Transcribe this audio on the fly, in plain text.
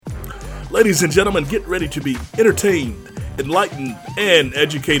Ladies and gentlemen, get ready to be entertained, enlightened, and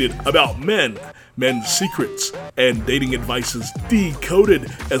educated about men, men's secrets, and dating advices decoded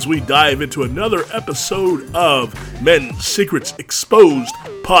as we dive into another episode of Men's Secrets Exposed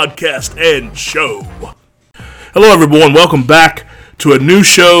podcast and show. Hello everyone, welcome back to a new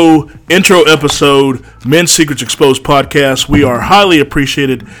show, intro episode, Men's Secrets Exposed podcast. We are highly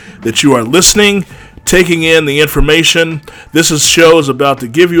appreciated that you are listening, taking in the information. This show is about to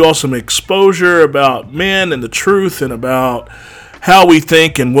give you all some exposure about men and the truth and about how we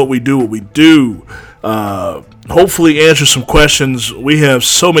think and what we do. Hopefully answer some questions. We have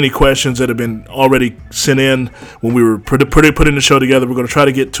so many questions that have been already sent in when we were putting the show together. We're going to try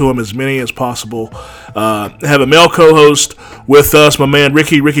to get to them, as many as possible. Have a male co-host with us, my man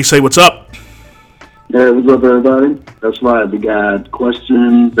Ricky. Ricky, say what's up. Hey, what's up, everybody? That's right. We got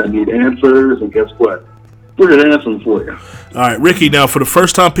questions that need answers, and guess what? We're going to answer them for you. All right, Ricky, now for the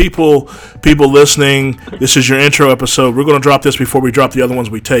first time people listening, this is your intro episode. We're going to drop this before we drop the other ones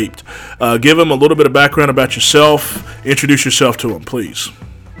we taped. Give them a little bit of background about yourself. Introduce yourself to them, please.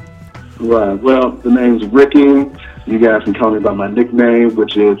 Right. Well, the name's Ricky. You guys can call me by my nickname,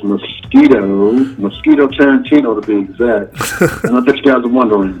 which is Mosquito Tarantino to be exact. And I bet you guys are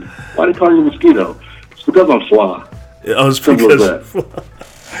wondering, why do they call you Mosquito? It's because I'm fly. It's because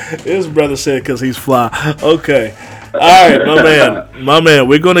his brother said because he's fly. Okay. All right, my man.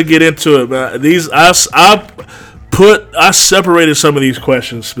 We're gonna get into it, man. I separated some of these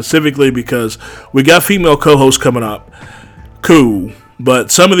questions specifically because we got female co-hosts coming up. Cool.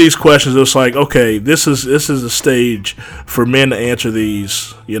 But some of these questions, it's like, okay, this is a stage for men to answer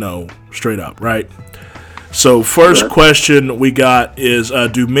these, straight up, right? So first question we got is,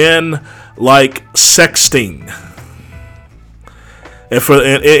 do men like sexting? And for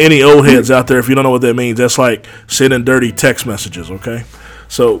any old heads out there, if you don't know what that means, that's like sending dirty text messages, okay?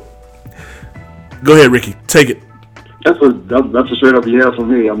 So go ahead, Ricky, take it. That's a straight up yeah for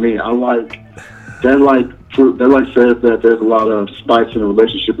me. I mean, that says that there's a lot of spice in a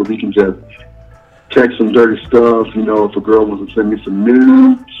relationship where we can just text some dirty stuff. If a girl wants to send me some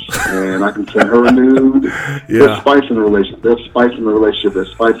nudes and I can send her a nude. Yeah. There's spice in the relationship. There's spice in the relationship.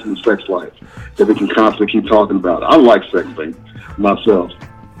 There's spice in the sex life that we can constantly keep talking about. I like sexting myself.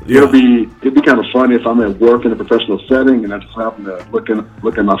 Yeah. It'd be kind of funny if I'm at work in a professional setting and I just happen to look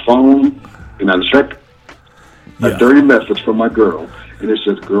at my phone and I check a dirty message from my girl. And it's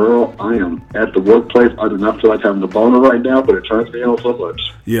just, girl, I am at the workplace. I do not feel like having a boner right now, but it turns me on so much.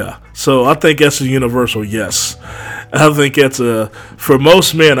 Yeah. So I think that's a universal yes. I think for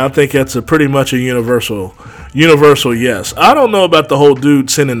most men, I think that's pretty much a universal yes. I don't know about the whole dude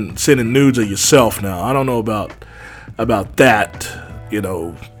sending nudes of yourself now. I don't know about that,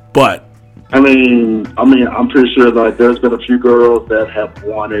 but. I mean, I'm pretty sure like there's been a few girls that have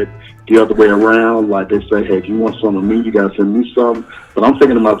wanted the other way around. Like they say, hey, if you want something from me, you gotta send me something. But I'm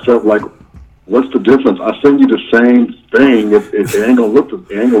thinking to myself, like, what's the difference? I send you the same thing. It ain't gonna look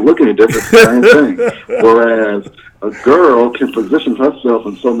any different. It's the same thing. Whereas a girl can position herself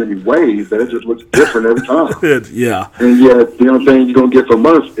in so many ways that it just looks different every time. Yeah. And yet, the only thing you're gonna get from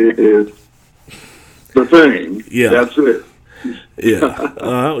us is the thing. Yeah. That's it.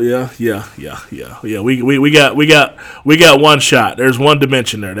 Yeah. Yeah. We got one shot. There's one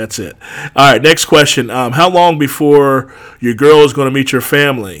dimension there. That's it. All right. Next question. How long before your girl is going to meet your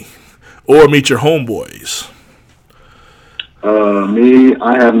family or meet your homeboys? Me,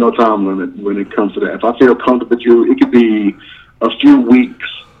 I have no time limit when it comes to that. If I feel comfortable with you, it could be a few weeks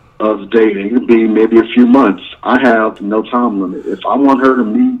of dating. It could be maybe a few months. I have no time limit. If I want her to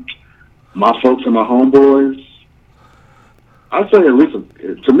meet my folks and my homeboys, I'd say at least,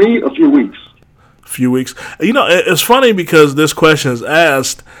 to me, a few weeks. It's funny because this question is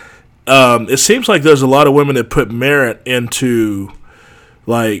asked. It seems like there's a lot of women that put merit into,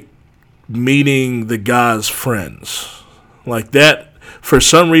 like, meeting the guy's friends. Like that, for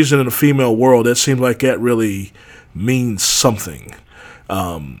some reason in the female world, that seems like that really means something.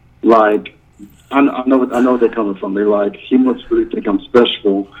 Like, I know where they're coming from. They're like, he must really think I'm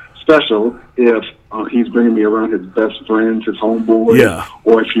special if he's bringing me around his best friends, his homeboys,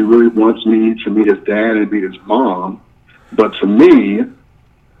 or if he really wants me to meet his dad and meet his mom. But to me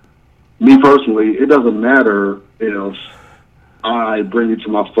personally, it doesn't matter if I bring you to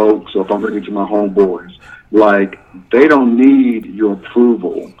my folks or if I bring you to my homeboys. Like, they don't need your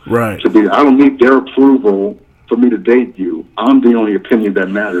approval. Right. I don't need their approval for me to date you. I'm the only opinion that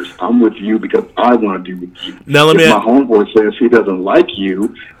matters. I'm with you because I want to be with you. Now, if my homeboy says he doesn't like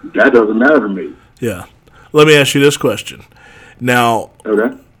you, that doesn't matter to me. Yeah. Let me ask you this question. Now,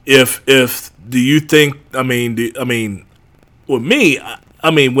 okay. If do you think? I mean, with me,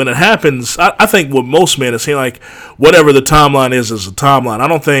 I mean, when it happens, I think with most men, it seems like whatever the timeline is a timeline. I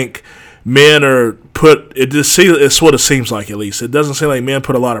don't think men are it's what it seems like, at least. It doesn't seem like men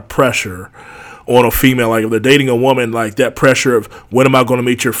put a lot of pressure on a female. Like if they're dating a woman, like that pressure of when am I going to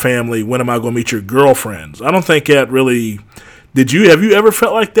meet your family? When am I going to meet your girlfriends? I don't think that really. Have you ever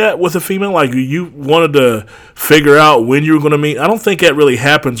felt like that with a female? Like you wanted to figure out when you were going to meet? I don't think that really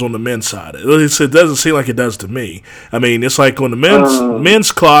happens on the men's side. At least it doesn't seem like it does to me. I mean, it's like on the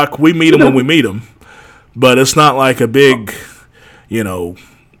men's clock, we meet them when we meet them, but it's not like a big,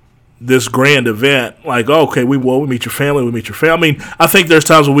 this grand event. Like, okay, we meet your family, we meet your family. I mean, I think there's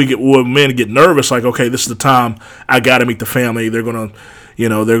times when men get nervous. Like, okay, this is the time I got to meet the family. They're gonna.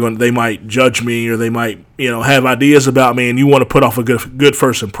 They might judge me, or they might, have ideas about me, and you want to put off a good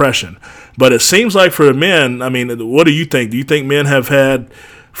first impression. But it seems like for the men, I mean, what do you think? Do you think men have had,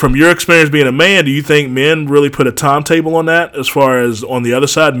 from your experience being a man, do you think men really put a timetable on that as far as on the other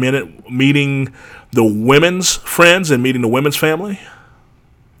side, men meeting the women's friends and meeting the women's family?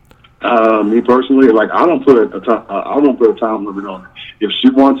 Me personally, like I don't put a time limit on it. If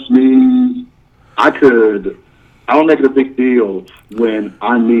she wants me, I don't make it a big deal when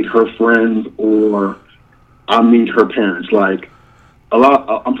I meet her friends or I meet her parents. Like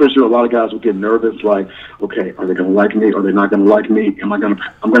I'm pretty sure a lot of guys will get nervous. Like, okay, are they going to like me? Are they not going to like me? I'm going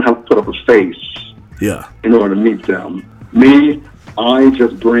to have to put up a face, in order to meet them. Me, I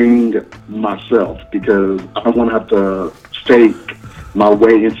just bring myself because I don't want to have to fake my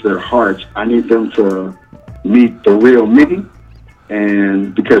way into their hearts. I need them to meet the real me,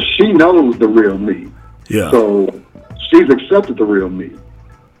 and because she knows the real me. Yeah. So she's accepted the real me.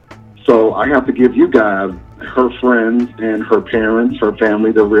 So I have to give you guys, her friends and her parents, her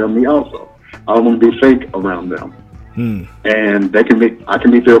family, the real me also. I don't want to be fake around them. And I can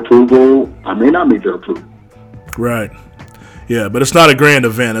meet their approval. I may not meet their approval. Right. Yeah, but it's not a grand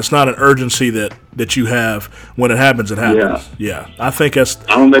event. It's not an urgency that you have. When it happens, it happens. Yeah. I think that's.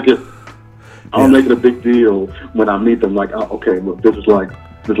 I don't make it a big deal when I meet them. Like, okay, look, this is like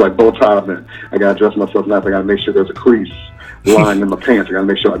bow tie event. I gotta dress myself nice. I gotta make sure there's a crease line in my pants. I gotta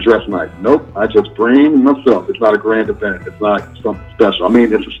make sure I dress nice. Nope, I just bring myself. It's not a grand event. It's not something special. I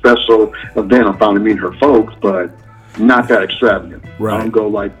mean, it's a special event. I'm finally meeting her folks, but not that extravagant. Right. I don't go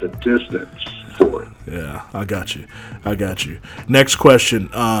like the distance for it. Yeah, I got you. Next question.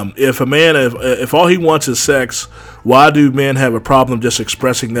 If all he wants is sex, why do men have a problem just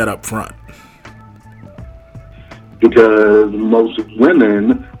expressing that up front? Because most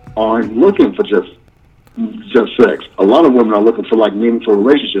women aren't looking for just sex. A lot of women are looking for like meaningful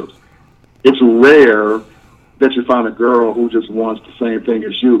relationships. It's rare that you find a girl who just wants the same thing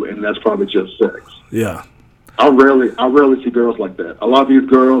as you, and that's probably just sex. Yeah. I rarely see girls like that. A lot of these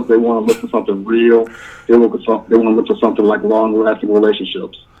girls, they want to look for something real. They want to look for something like long-lasting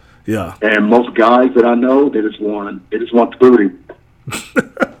relationships. Yeah. And most guys that I know, they just want the booty.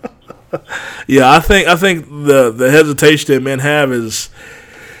 Yeah, I think the hesitation that men have is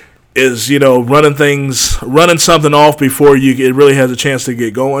running something off before it really has a chance to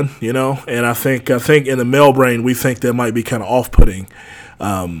get going, And I think in the male brain we think that might be kind of off-putting.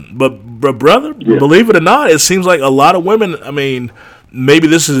 But brother, believe it or not, it seems like a lot of women. I mean, maybe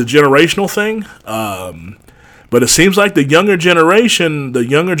this is a generational thing, but it seems like the younger generation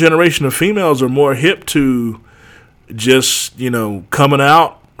of females are more hip to just coming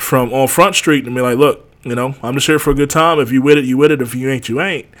out from on Front Street and be like, look, I'm just here for a good time. If you with it, you with it. If you ain't, you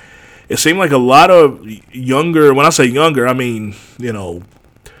ain't. It seemed like a lot of younger. When I say younger, I mean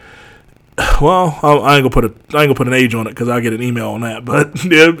well, I ain't gonna put an age on it because I'll get an email on that. But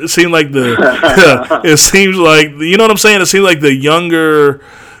it seemed like it seems like what I'm saying. It seems like the younger,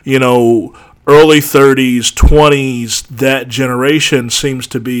 early 30s, 20s, that generation seems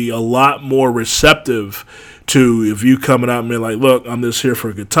to be a lot more receptive to if you coming out and being like, look, I'm just here for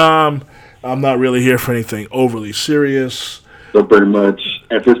a good time. I'm not really here for anything overly serious. So pretty much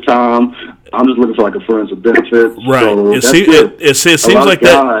at this time, I'm just looking for like a friends with benefits. Right. So it seems like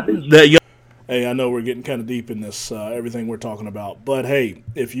that young. Hey, I know we're getting kind of deep in this, everything we're talking about. But, hey,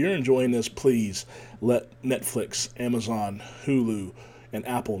 if you're enjoying this, please let Netflix, Amazon, Hulu, and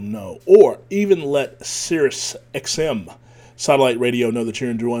Apple know. Or even let Sirius XM satellite radio know that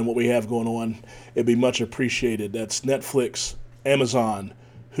you're enjoying what we have going on. It'd be much appreciated. That's Netflix, Amazon,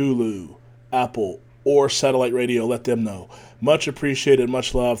 Hulu, Apple, or satellite radio. Let them know. Much appreciated.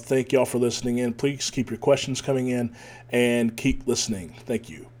 Much love. Thank y'all for listening in. Please keep your questions coming in and keep listening. Thank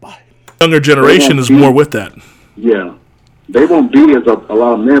you. Bye. Younger generation is more with that. Yeah. They won't be a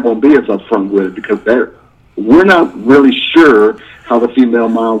lot of men won't be as upfront with it because we're not really sure how the female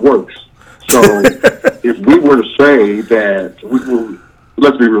mind works. So if we were to say that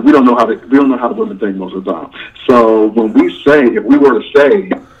let's be real. We don't know how the women think most of the time. So when if we were to say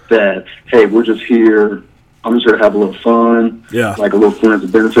that, hey, we're just here, I'm just here to have a little fun, like a little friends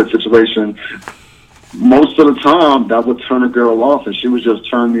and benefit situation, most of the time that would turn a girl off, and she would just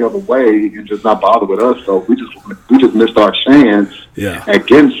turn the other way and just not bother with us. So we just missed our chance at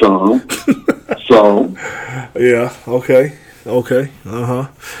getting some. So okay,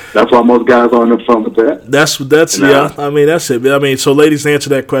 that's why most guys aren't up front with that. That's I mean, that's it. I mean, so ladies, to answer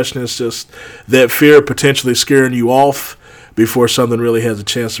that question, it's just that fear of potentially scaring you off before something really has a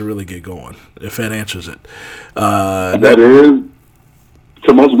chance to really get going. If that answers it, that is.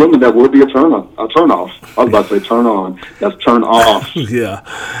 To most women, that would be a turn off. I was about to say turn on. That's turn off.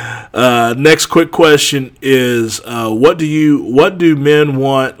 Next quick question is, what do men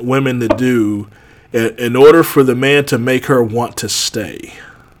want women to do in order for the man to make her want to stay?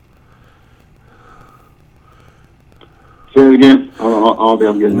 Say it again. I don't think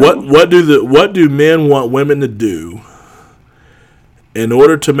I'm getting that. What do men want women to do in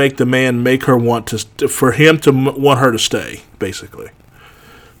order to make the man make her for him to want her to stay, basically?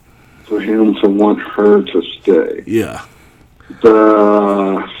 For him to want her to stay. Yeah.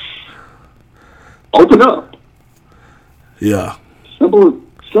 Open up. Yeah. Simple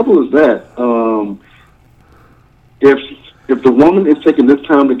as that. If the woman is taking this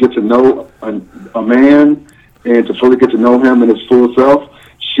time to get to know a man and to fully get to know him in his full self,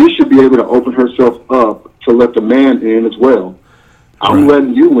 she should be able to open herself up to let the man in as well. I'm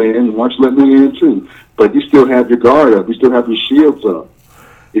letting you in, why don't you let me in too? But you still have your guard up. You still have your shields up.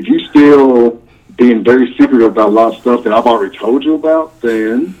 If you still being very secretive about a lot of stuff that I've already told you about,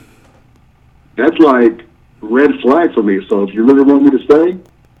 then that's like red flag for me. So if you really want me to stay,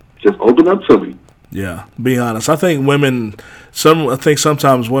 just open up to me. Yeah, be honest. I think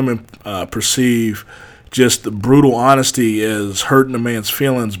sometimes women perceive just the brutal honesty as hurting a man's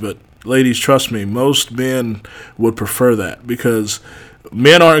feelings, but ladies, trust me, most men would prefer that because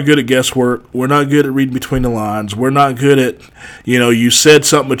men aren't good at guesswork. We're not good at reading between the lines. We're not good at, you said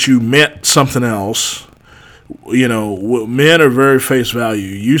something but you meant something else. Men are very face value.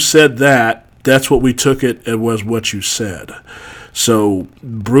 You said that. That's what we took it. It was what you said. So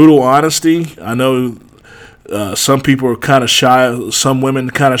brutal honesty. I know some people are kind of shy. Some women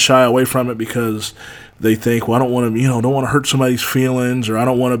kind of shy away from it because they think, well, I don't want to, don't want to hurt somebody's feelings, or I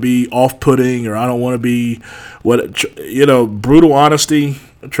don't want to be off-putting, or I don't want to be brutal honesty,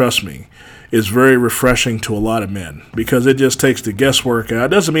 trust me, is very refreshing to a lot of men because it just takes the guesswork out. It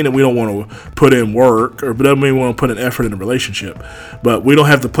doesn't mean that we don't want to put in work, or it doesn't mean we want to put an effort in a relationship, but we don't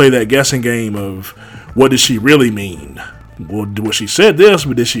have to play that guessing game of what does she really mean? Well, she said this,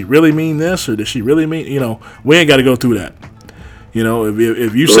 but did she really mean this, or did she really mean, we ain't got to go through that.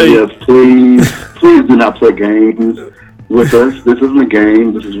 If you say... Yes, please do not play games with us. This isn't a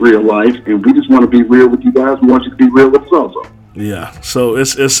game. This is real life, and we just want to be real with you guys. We want you to be real with us also. Yeah, so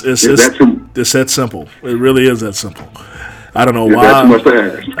it's that simple. It really is that simple. I don't know why. That's too much to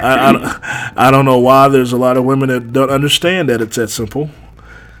ask. I don't know why there's a lot of women that don't understand that it's that simple,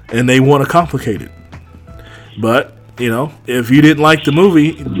 and they want to complicate it. But, if you didn't like the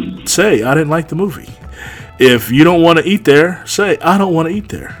movie, say, I didn't like the movie. If you don't want to eat there, say, I don't want to eat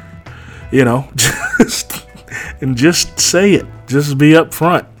there. Just say it. Just be up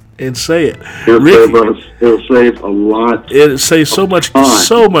front and say it. It'll save a lot. It'll save so much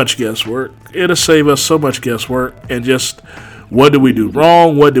guesswork. It'll save us so much guesswork. And just, what did we do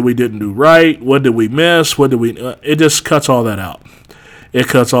wrong? What did we didn't do right? What did we miss? It just cuts all that out. It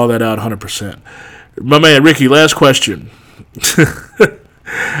cuts all that out 100%. My man, Ricky, last question.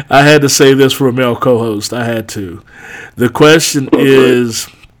 I had to save this for a male co-host. I had to. The question is,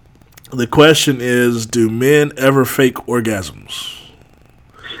 do men ever fake orgasms?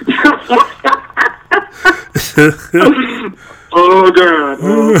 Oh, God.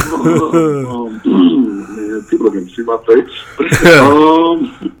 Man, people are going to see my face.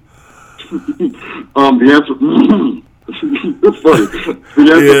 The answer... it's funny.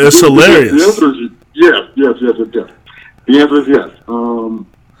 It's hilarious. The answer is yes. The answer is yes.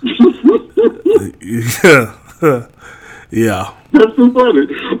 Yeah. That's so funny.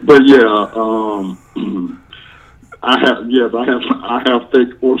 But I have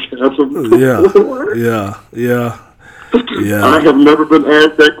fake orgasms before. Yeah. I have never been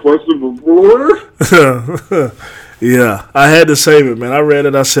asked that question before. Yeah, I had to save it, man. I read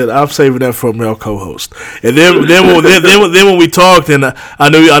it. I said I'm saving that for a male co-host. And then when we talked, and I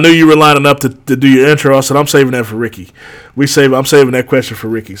knew you were lining up to do your intro, I said I'm saving that for Ricky. I'm saving that question for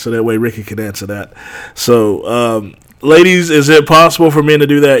Ricky, so that way Ricky can answer that. So, ladies, is it possible for men to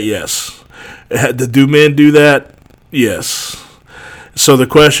do that? Yes. Do men do that? Yes. So the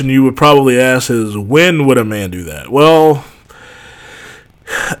question you would probably ask is, when would a man do that? Well,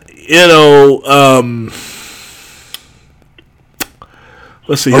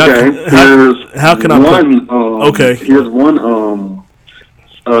 let's see. Okay, how can I one? Okay, here's one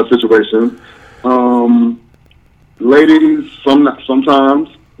situation. Ladies, sometimes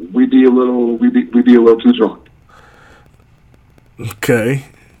we be a little too drunk. Okay,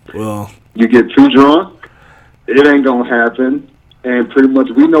 well, you get too drunk, it ain't gonna happen, and pretty much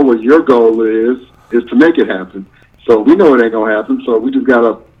we know what your goal is to make it happen. So we know it ain't gonna happen. So we just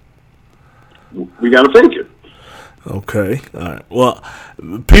gotta fake it. Okay, all right. Well,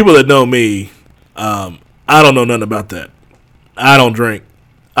 people that know me, I don't know nothing about that. I don't drink.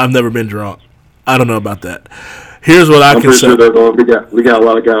 I've never been drunk. I don't know about that. Here's what I can say. Sure we got a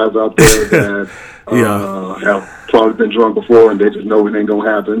lot of guys out there that have probably been drunk before, and they just know it ain't gonna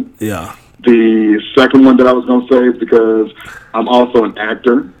happen. Yeah. The second one that I was gonna say is because I'm also an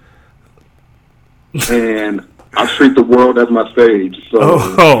actor, and I treat the world as my stage.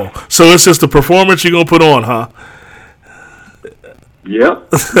 So, so it's just the performance you're gonna put on, huh?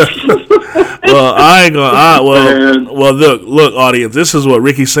 Yep. Well, I ain't gonna. Well, look, audience. This is what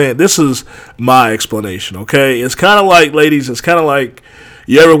Ricky's saying. This is my explanation. Okay, it's kind of like, ladies. It's kind of like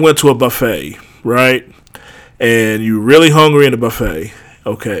you ever went to a buffet, right? And you're really hungry in the buffet.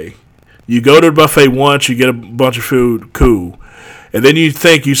 Okay, you go to the buffet once, you get a bunch of food, cool, and then you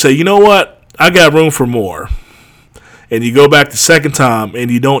say, you know what? I got room for more, and you go back the second time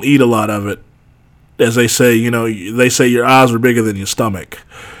and you don't eat a lot of it. As they say, they say your eyes are bigger than your stomach.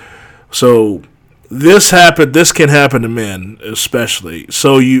 So this can happen to men especially.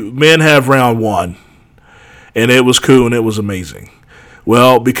 So men have round one, and it was cool and it was amazing.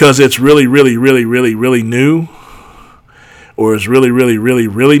 Well, because it's really, really, really, really, really new, or it's really, really, really,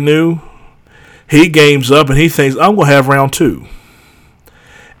 really new, he games up and he thinks, I'm going to have round two.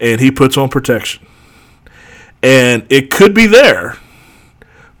 And he puts on protection. And it could be there.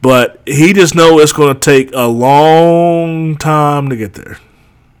 But he just knows it's going to take a long time to get there.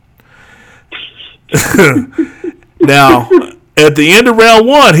 Now, at the end of round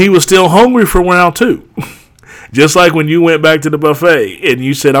one, he was still hungry for round two. Just like when you went back to the buffet and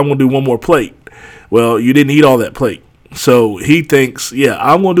you said, I'm going to do one more plate. Well, you didn't eat all that plate. So he thinks, yeah,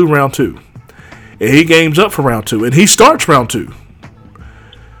 I'm going to do round two. And he games up for round two. And he starts round two.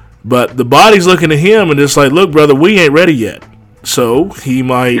 But the body's looking at him and it's like, look, brother, we ain't ready yet. So he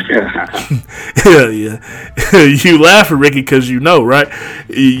might, yeah. You laugh at Ricky because you know, right?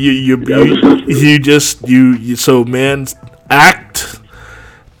 So men act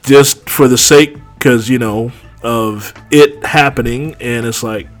just for the sake, because of it happening, and it's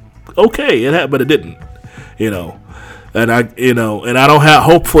like, okay, it happened, but it didn't, And I don't have.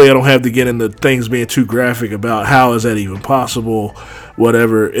 Hopefully, I don't have to get into things being too graphic about how is that even possible.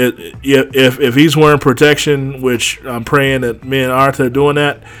 Whatever. If he's wearing protection, which I'm praying that men are doing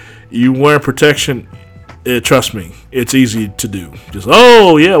that, you wearing protection. Trust me, it's easy to do. Just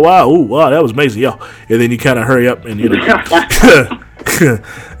wow, ooh, wow, that was amazing, yeah. And then you kind of hurry up and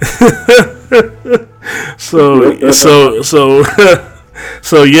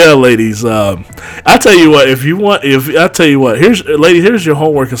So yeah, ladies. I tell you what. Here's your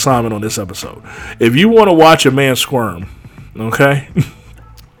homework assignment on this episode. If you want to watch a man squirm, okay.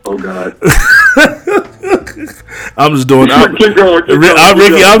 Oh God. I'm just doing.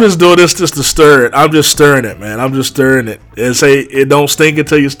 Ricky, I'm just doing this just to stir it. I'm just stirring it, man. I'm just stirring it. And say it don't stink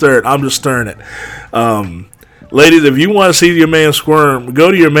until you stir it. I'm just stirring it. Ladies, if you want to see your man squirm, go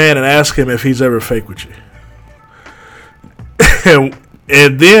to your man and ask him if he's ever faked with you.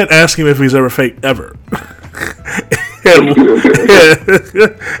 And then ask him if he's ever faked ever.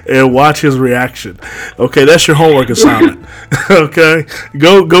 and watch his reaction. Okay, that's your homework assignment. Okay,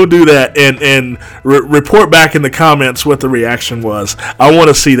 go do that and report back in the comments what the reaction was. I want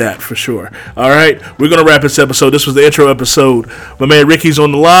to see that for sure. All right, we're gonna wrap this episode. This was the intro episode. My man Ricky's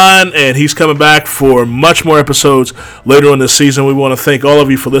on the line, and he's coming back for much more episodes later on this season. We want to thank all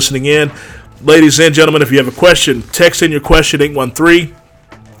of you for listening in. Ladies and gentlemen, if you have a question, text in your question,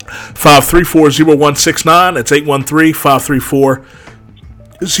 813-534-0169. That's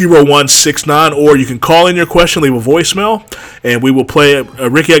 813-534-0169. Or you can call in your question, leave a voicemail, and we will play it.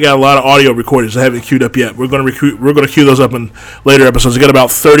 Ricky, I got a lot of audio recordings I haven't queued up yet. We're going to queue those up in later episodes. I got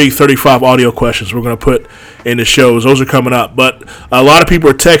about 35 audio questions we're going to put in the shows. Those are coming up. But a lot of people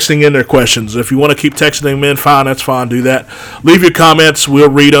are texting in their questions. If you want to keep texting them in, fine, that's fine. Do that. Leave your comments.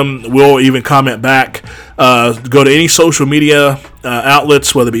 We'll read them. We'll even comment back. Go to any social media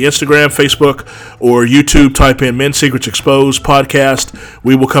outlets, whether it be Instagram, Facebook, or YouTube. Type in Men Secrets Exposed podcast.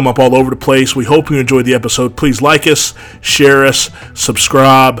 We will come up all over the place. We hope you enjoyed the episode. Please like us, share us,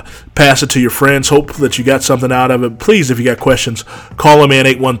 subscribe, pass it to your friends. Hope that you got something out of it. Please, if you got questions, call them in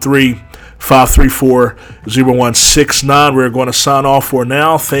 813-534-0169. We're going to sign off for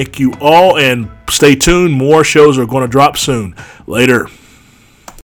now. Thank you all, and stay tuned. More shows are going to drop soon. Later.